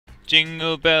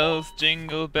jingle bells,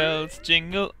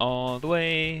 jingle all the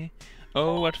way.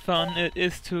 Oh, what fun it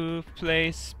is to play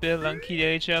Spelunky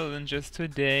Day challenges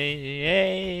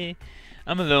today.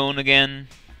 I'm alone again,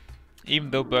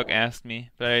 even though Burke asked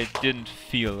me, but I didn't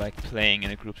feel like playing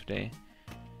in a group today.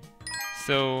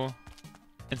 So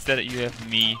instead you have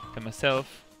me by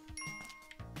myself,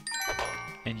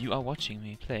 and you are watching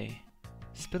me play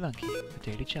Spelunky, the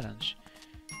daily challenge.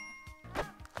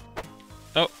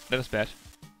 Oh, that was bad.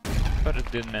 But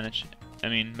it didn't manage. I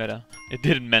mean, better. It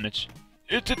didn't manage.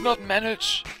 It did not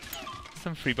manage!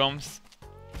 Some free bombs.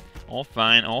 All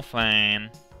fine, all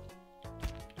fine.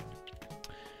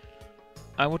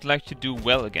 I would like to do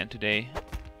well again today.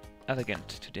 Elegant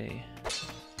today.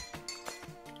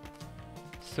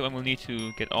 So I will need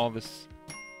to get all this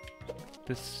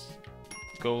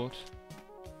gold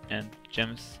and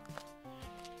gems.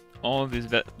 All these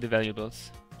the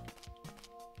valuables.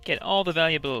 Get all the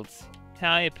valuables.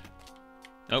 Hype.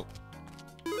 Oh.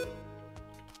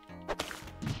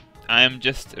 I am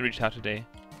just a retard today.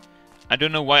 I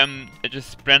don't know why I just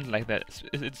sprint like that.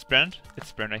 Is it sprint? It's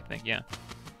sprint, I think, yeah.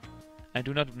 I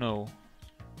do not know.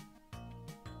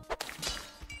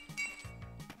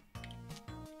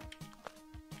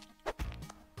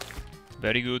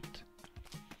 Very good.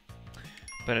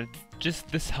 But just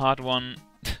this hard one,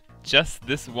 just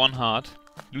this one heart,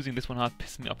 losing this one heart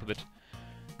pissed me off a bit.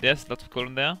 There's lots of gold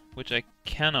in there, which I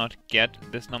cannot get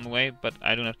this normal way, but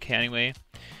I do not care anyway.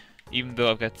 Even though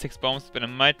I've got 6 bombs, but I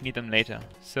might need them later.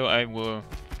 So I will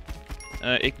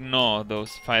ignore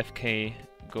those 5k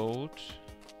gold.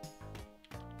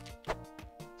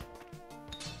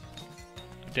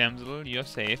 Damsel, you're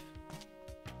safe.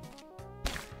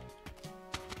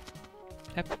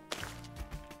 Yep.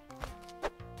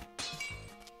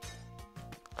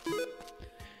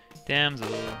 Damsel.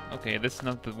 Okay, this is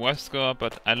not the worst score,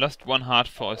 but I lost one heart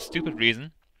for a stupid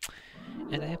reason.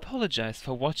 And I apologize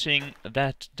for watching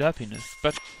that derpiness,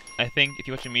 but I think if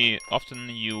you're watching me often,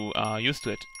 you are used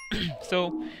to it.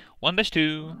 So,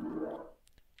 1-2.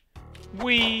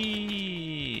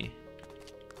 Whee!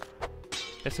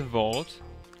 There's a vault.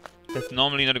 That's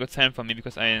normally not a good sign for me,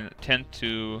 because I tend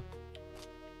to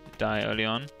die early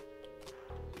on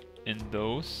in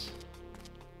those.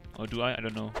 Or do I? I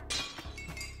don't know.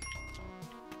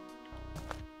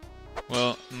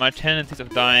 Well, my tendencies of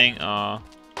dying are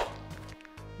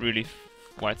really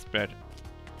widespread.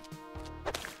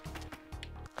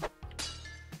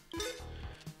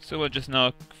 So we'll just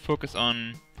now focus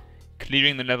on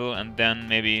clearing the level, and then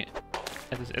maybe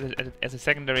as a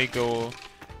secondary goal,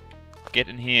 get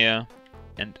in here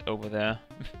and over there.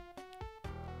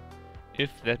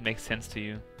 If that makes sense to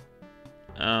you.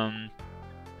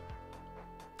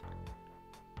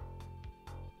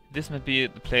 This might be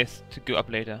the place to go up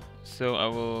later, so I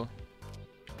will...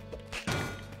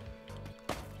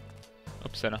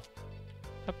 Upsala.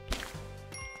 Up.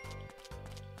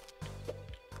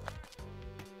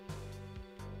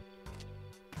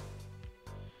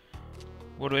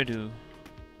 What do?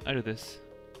 I do this.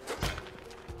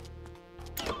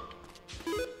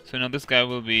 So now this guy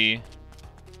will be...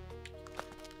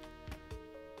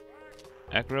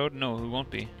 aggroed? No, he won't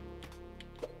be.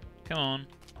 Come on.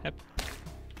 Yep.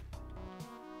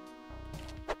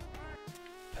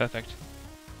 Perfect.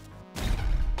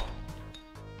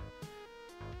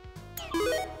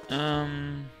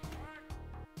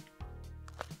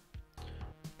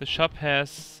 The shop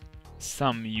has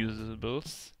some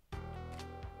usables.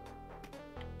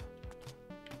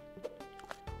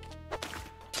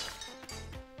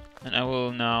 And I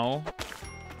will now...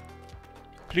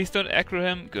 Please don't aggro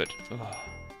him. Good. Ugh.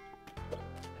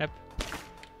 Yep.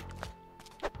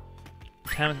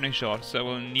 Time is running short, so I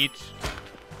will need...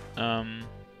 I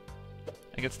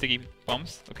get sticky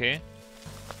bombs. Okay.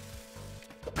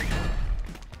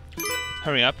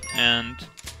 Hurry up and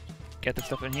get the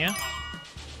stuff in here.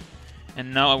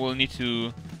 And now I will need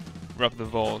to rob the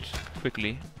vault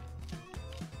quickly.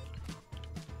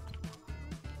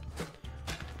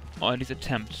 Or at least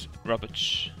attempt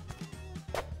robbage.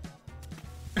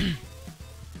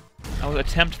 I will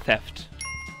attempt theft.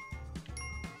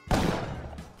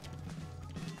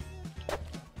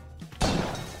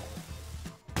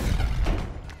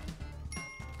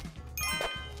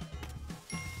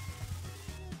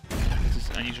 This is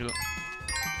unusual.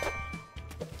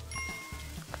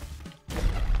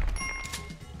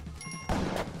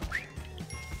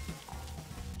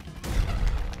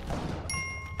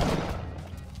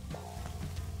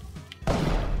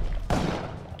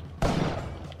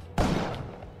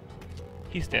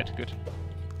 He's dead, good.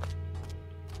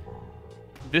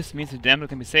 This means the damsel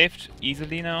can be saved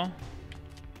easily now.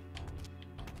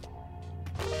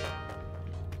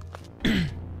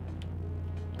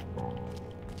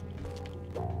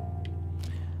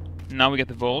 Now we get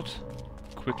the vault.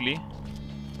 Quickly.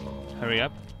 Hurry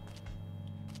up.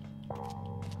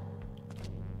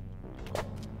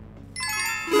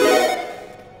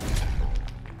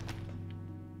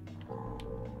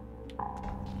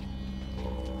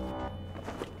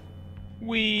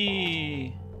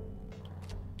 Whee!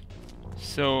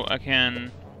 So I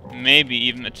can maybe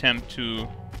even attempt to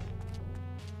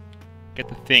get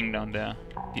the thing down there,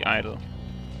 the idol.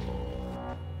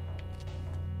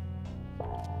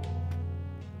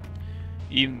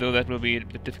 Even though that will be a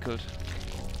bit difficult.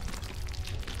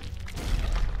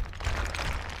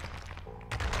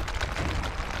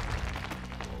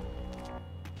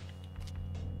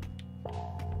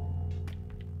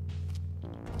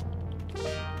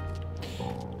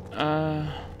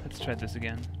 Let's try this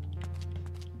again.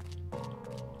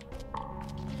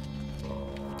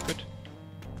 Good.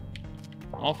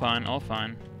 All fine, all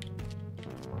fine.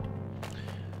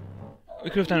 We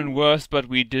could have done it worse, but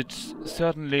we did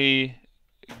certainly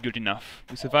good enough.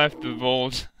 We survived the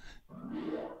vault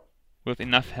with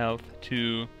enough health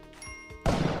to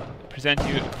present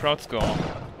you a proud score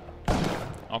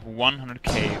of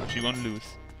 100k, which you won't lose.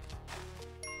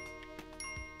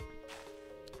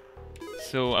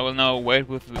 So I will now wait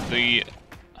with the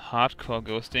hardcore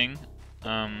ghosting.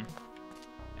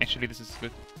 Actually, this is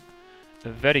good. A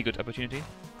very good opportunity.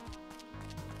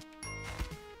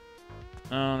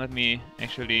 Let me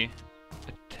actually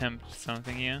attempt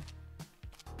something here.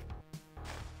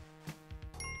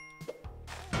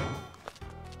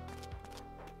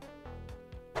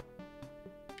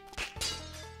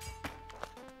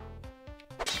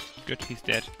 Good, he's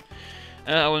dead.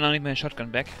 I will now need my shotgun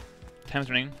back. Time's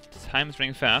running. Time is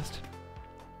running fast.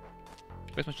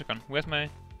 Where's my shotgun? Where's my...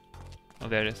 Oh,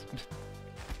 there it is.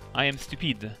 I am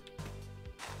stupid.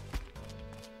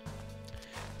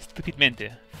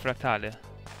 Stupidmente. Fractale.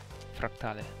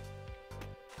 Fractale.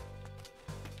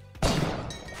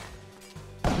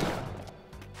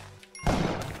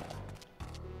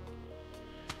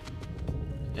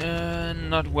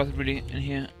 Not worth really in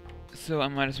here. So I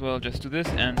might as well just do this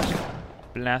and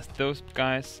blast those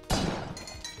guys.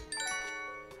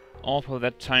 All for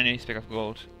that tiny speck of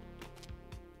gold.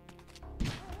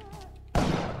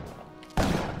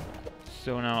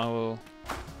 So now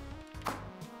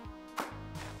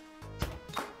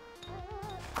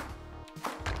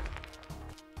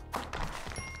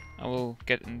I will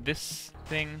get in this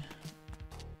thing.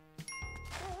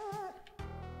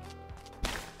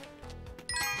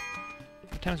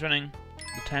 The time's running.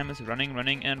 The time is running,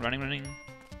 running, and running, running.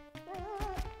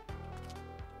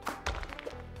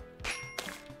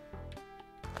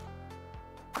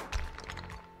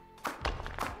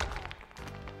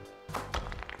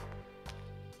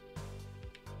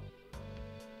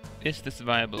 Is this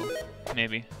viable?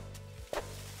 Maybe.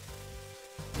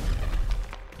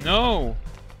 No!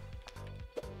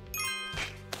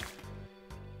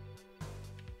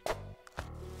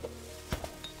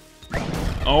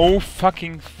 Oh,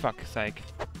 fucking fuck's sake.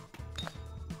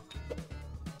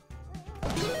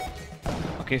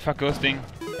 Okay, fuck ghosting.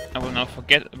 I will now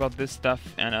forget about this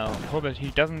stuff and I'll hope that he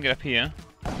doesn't get up here.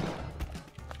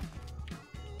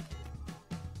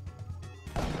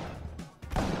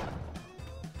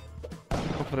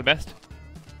 Hope for the best.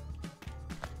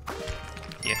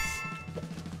 Yes.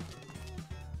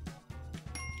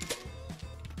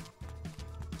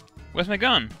 Where's my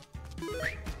gun?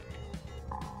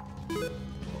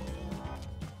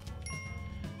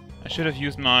 I should have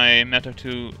used my meta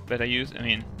to better use,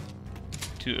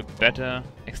 to a better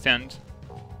extent.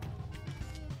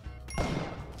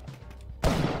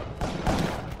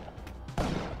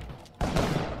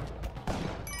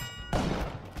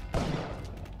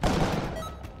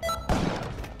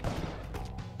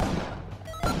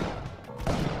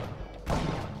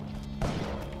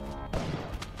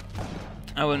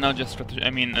 I will now just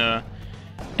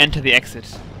enter the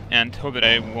exit and hope that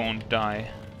I won't die.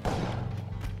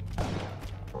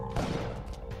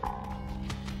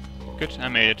 Good, I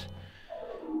made it.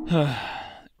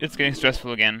 It's getting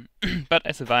stressful again, but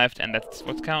I survived and that's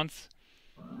what counts.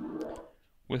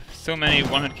 With so many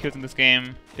one-hit kills in this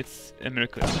game, it's a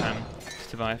miracle every time to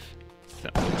survive. So,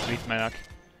 at least my luck.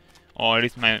 Or at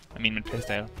least my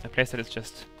playstyle. My playstyle is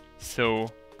just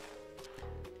so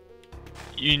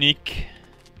unique.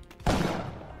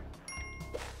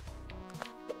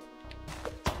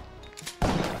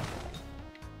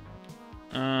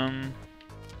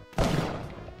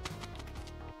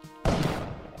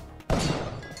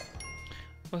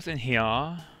 What's in here?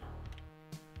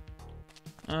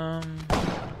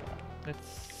 Let's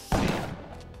see.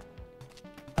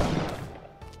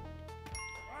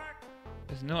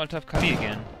 There's no Altar of Kali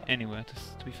again anywhere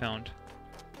to be found.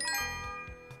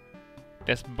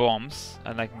 There's bombs.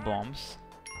 I like bombs.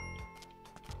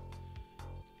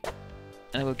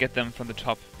 And I will get them from the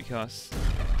top because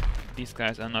these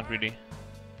guys are not really.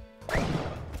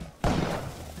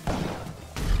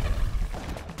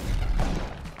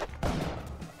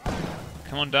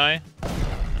 Come on, die.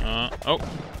 Oh,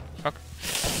 fuck.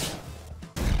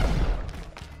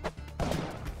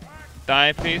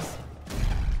 Die, please.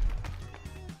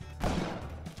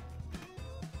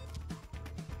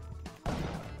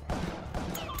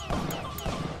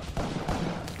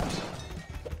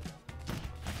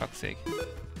 Fuck's sake.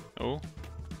 Oh.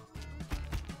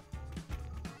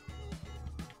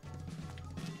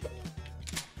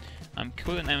 I'm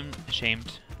cool and I'm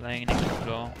ashamed, lying next to the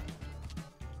floor.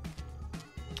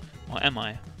 Or am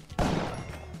I?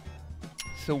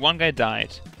 So one guy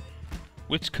died,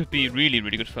 which could be really,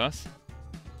 really good for us.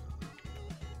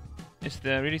 Is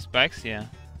there really spikes? Yeah.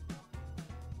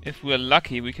 If we're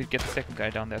lucky, we could get the second guy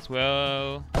down there as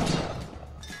well.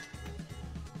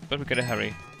 But we gotta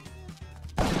hurry.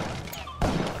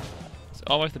 It's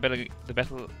always the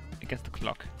battle against the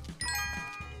clock.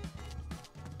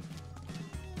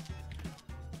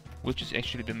 Which is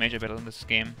actually the major battle in this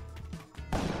game.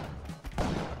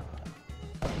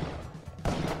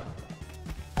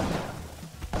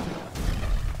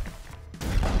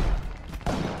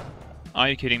 Are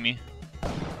you kidding me?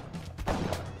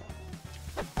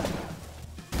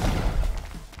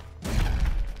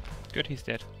 Good, he's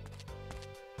dead.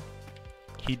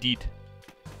 He did.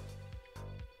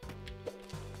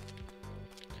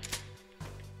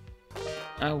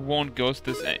 I won't ghost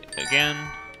this again,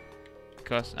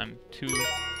 because I'm too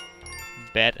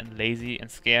bad and lazy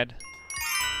and scared.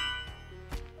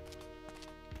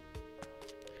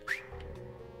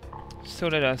 So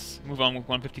let us move on with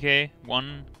 150k.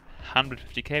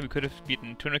 150k. We could have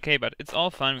beaten 200k, but it's all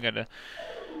fine. We got a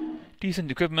decent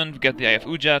equipment. We got the IF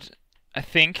Ujat. I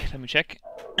think. Let me check.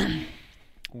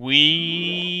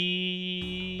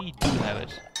 We do have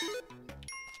it.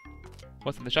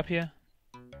 What's in the shop here?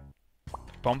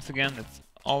 Bombs again. That's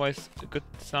always a good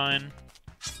sign.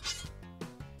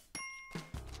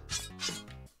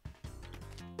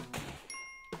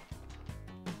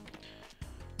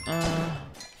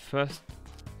 First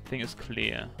thing is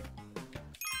clear.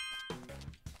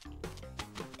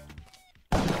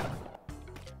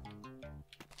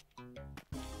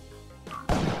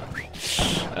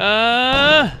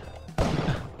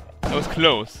 That was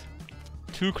close.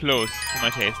 Too close to my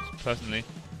taste, personally.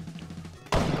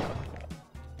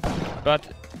 But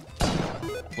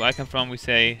where I come from, we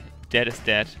say dead is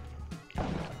dead.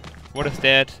 What is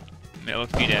dead may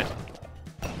always be dead.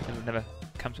 It will never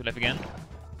come to life again.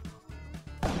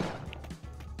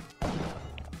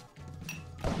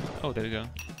 Oh, there we go.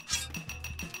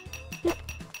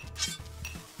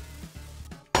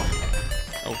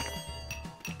 Oh.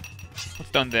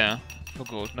 What's down there? For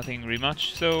gold, nothing really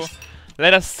much. So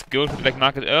let us go to the black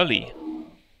market early.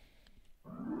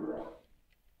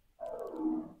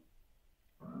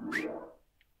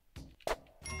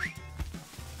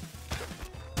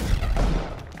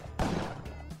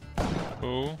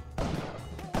 Oh.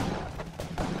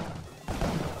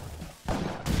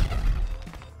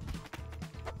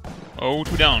 Oh,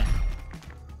 two down.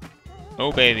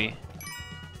 Oh, baby.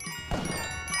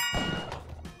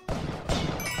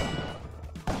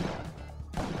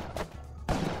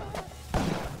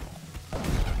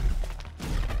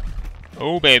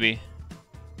 Oh, baby.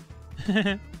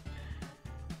 There's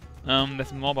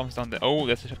more bombs down there. Oh,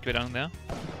 there's a shopkeeper down there.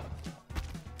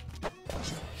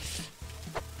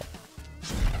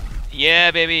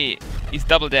 Yeah, baby. He's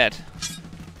double dead.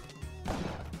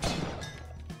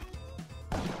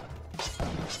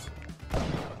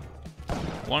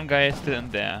 One guy is still in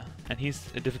there, and he's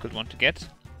a difficult one to get.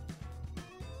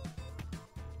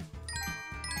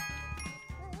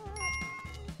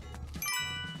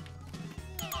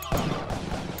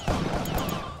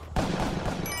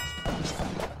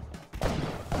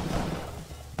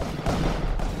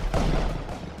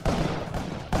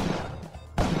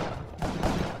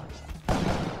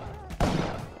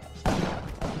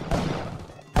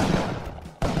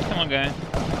 Come on, guy.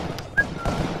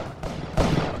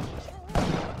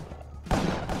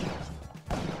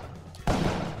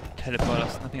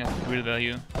 Teleporters, nothing of real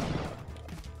value.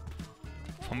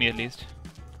 For me at least.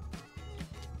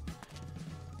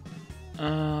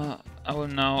 I will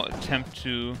now attempt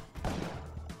to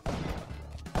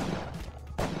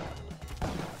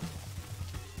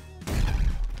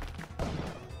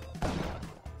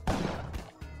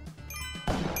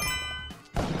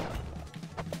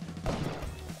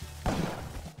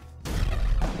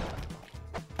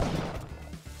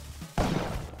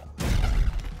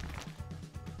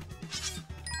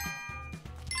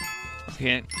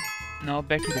Okay, now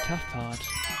back to the tough part.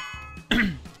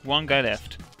 One guy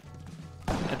left.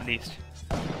 At least.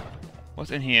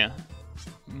 What's in here?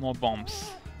 More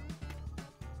bombs.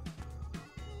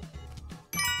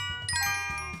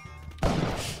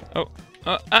 Oh.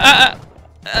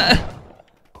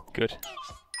 Good.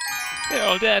 They're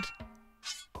all dead.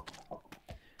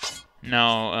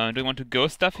 Now, do I want to go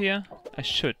stuff here? I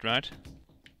should, right?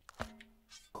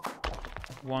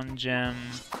 1 gem,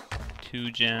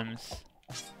 2 gems.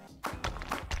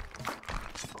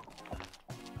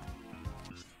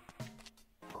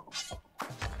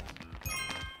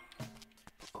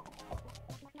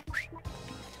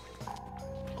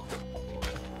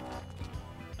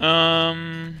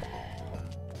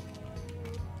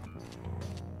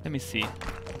 Let me see.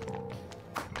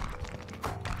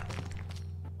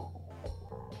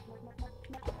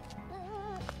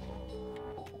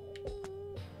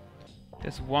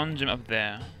 There's 1 gem up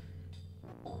there,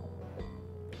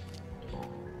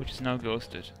 which is now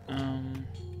ghosted.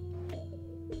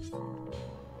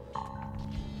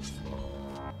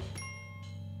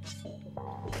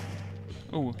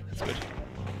 Oh, that's good.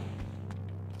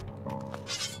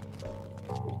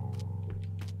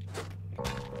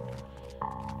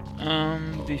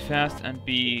 Be fast and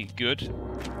be good.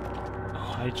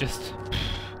 Oh, I just...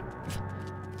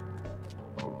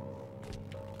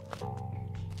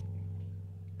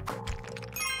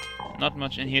 Not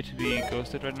much in here to be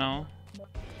ghosted right now.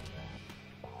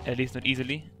 At least not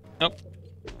easily. Nope.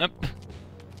 Nope.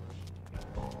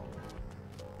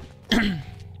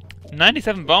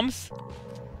 97 bombs?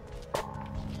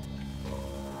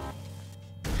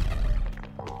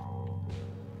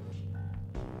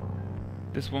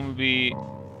 This one will be...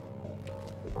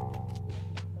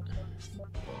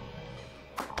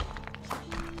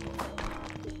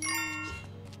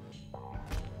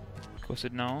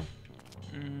 ghosted now.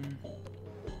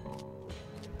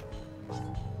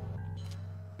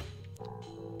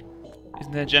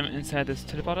 Isn't there a gem inside this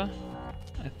teleporter?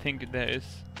 I think there is.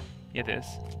 Yeah, there is.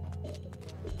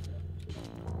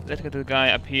 Let's get the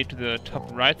guy up here to the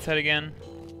top right side again,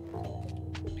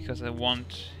 because I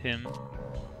want him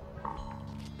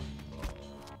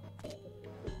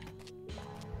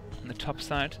on the top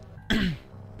side.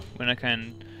 When I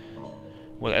can,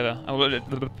 whatever. I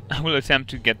will attempt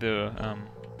to get the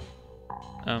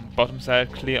bottom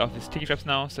side clear of his sticky traps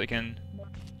now, so I can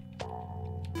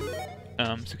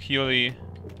securely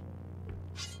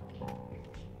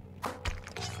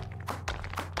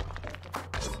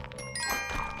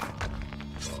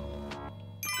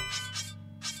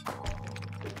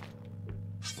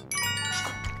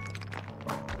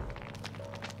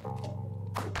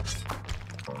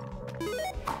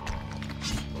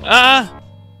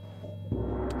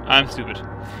I'm stupid.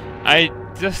 I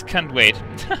just can't wait.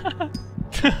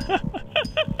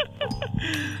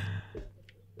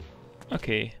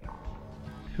 Okay.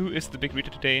 Who is the big reader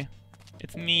today?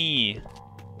 It's me!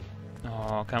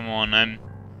 Oh, come on,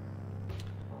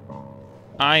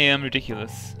 I am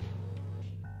ridiculous.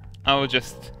 I will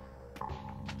just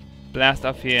blast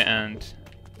off here and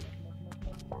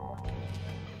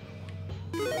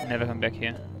never come back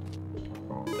here.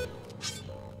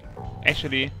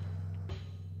 Actually,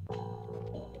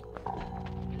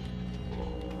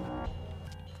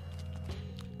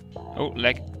 oh,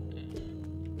 lag.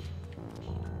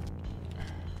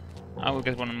 I will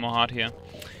get one more heart here.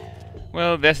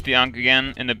 Well, there's the Ankh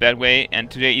again, in a bad way, and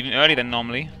today even earlier than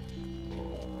normally.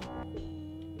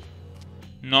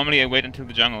 Normally I wait until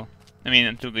the jungle. I mean,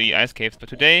 until the ice caves, but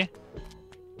today...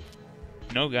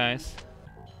 No, guys.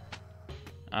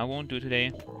 I won't do it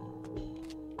today.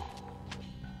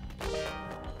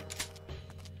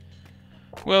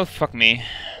 Well, fuck me.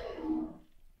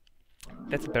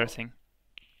 That's embarrassing.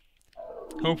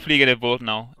 Hopefully I get a volt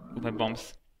now with my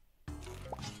bombs.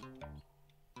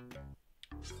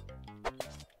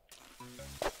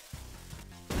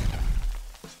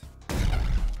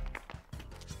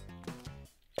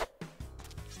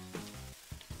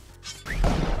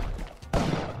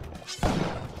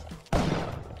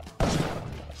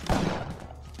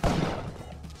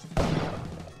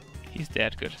 He's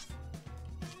dead, good.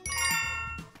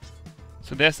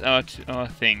 So there's our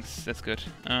things, that's good.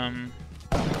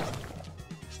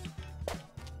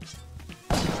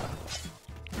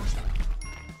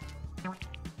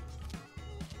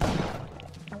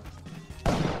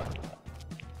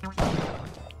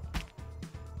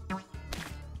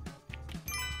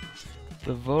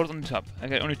 The vault on the top. I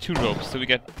got only 2 ropes, so we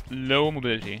get low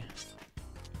mobility.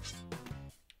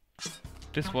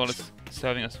 This wall is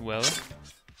serving us well.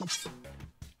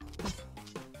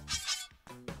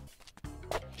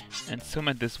 And so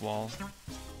might this wall.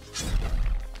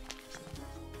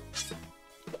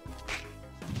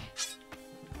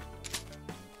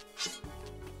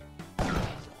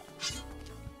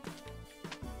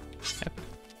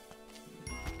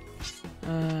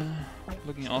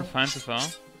 looking all fine so far.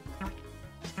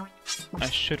 I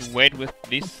should wait with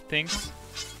these things.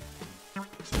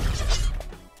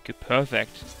 Okay,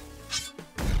 perfect.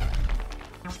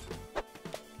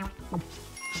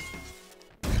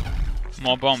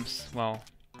 More bombs, wow.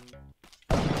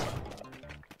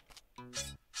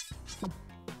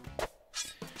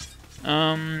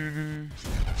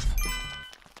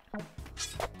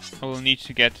 I will need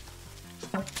to get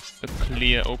a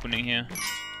clear opening here.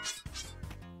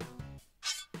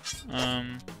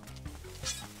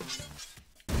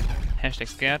 Hashtag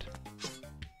scared.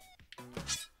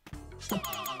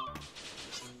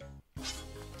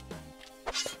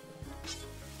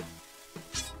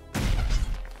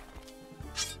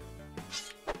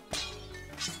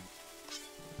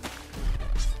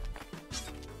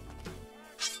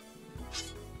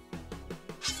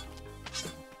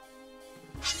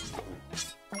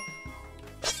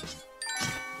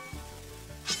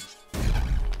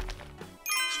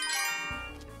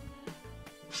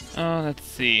 Let's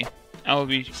see. I will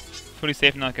be fully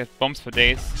safe now. Get bombs for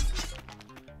days.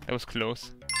 That was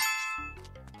close.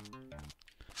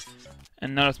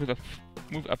 And now let's move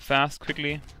up fast,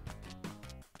 quickly.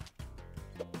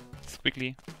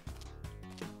 Quickly.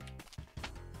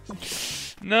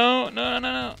 No, no,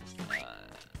 no, no.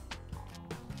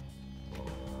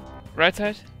 Right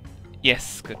side?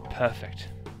 Yes, good, perfect.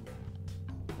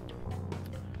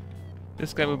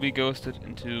 This guy will be ghosted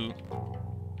into...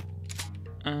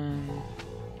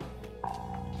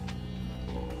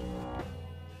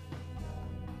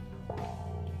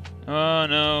 Oh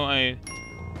no, I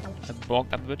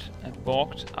balked up a bit. I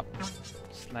balked up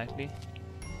slightly.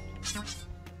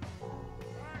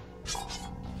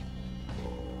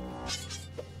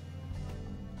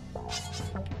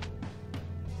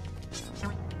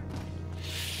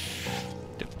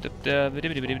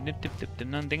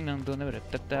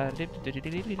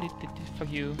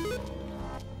 Fuck you.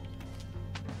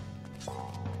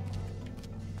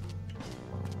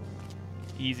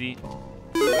 Easy.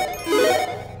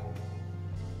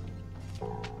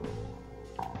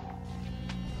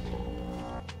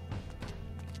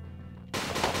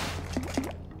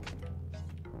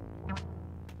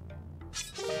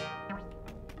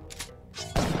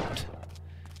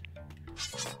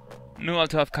 No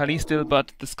altar of Kali still,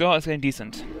 but the score is getting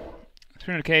decent.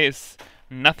 300k is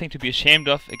nothing to be ashamed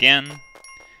of again,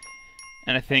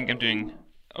 and I think I'm doing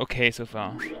okay so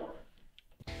far.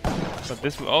 But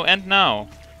this will all end now.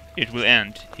 It will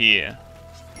end here.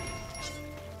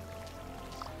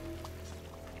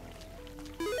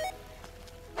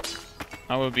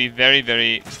 I will be very,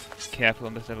 very careful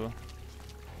on this level.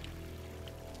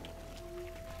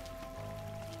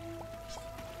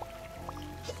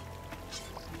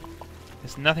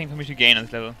 There's nothing for me to gain on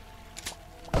this level.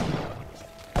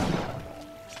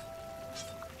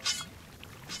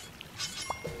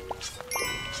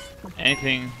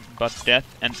 Anything but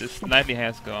death and a slightly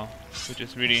higher score, which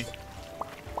is really,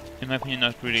 in my opinion,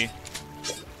 not really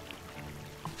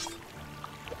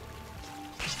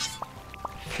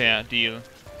fair deal.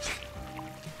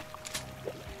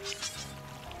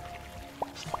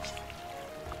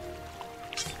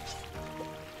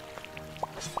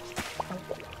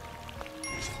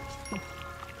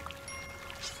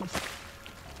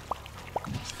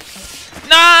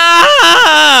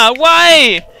 Nah!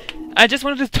 Why? I just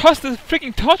wanted to toss the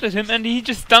freaking torch at him and he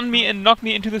just stunned me and knocked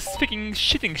me into this freaking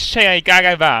shitting Shay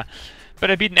Gaga Bar.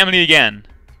 But I beat Emily again.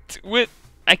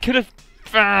 I could have...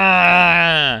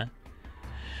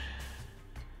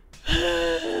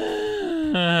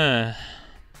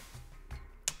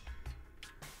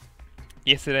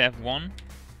 Yesterday I've won.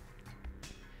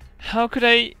 How could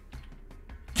I...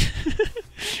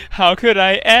 How could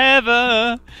I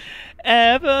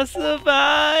ever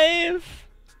survive?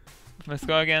 What's my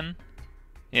score again?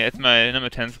 Yeah, it's my number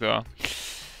 10 score.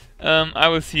 I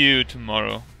will see you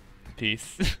tomorrow.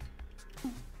 Peace.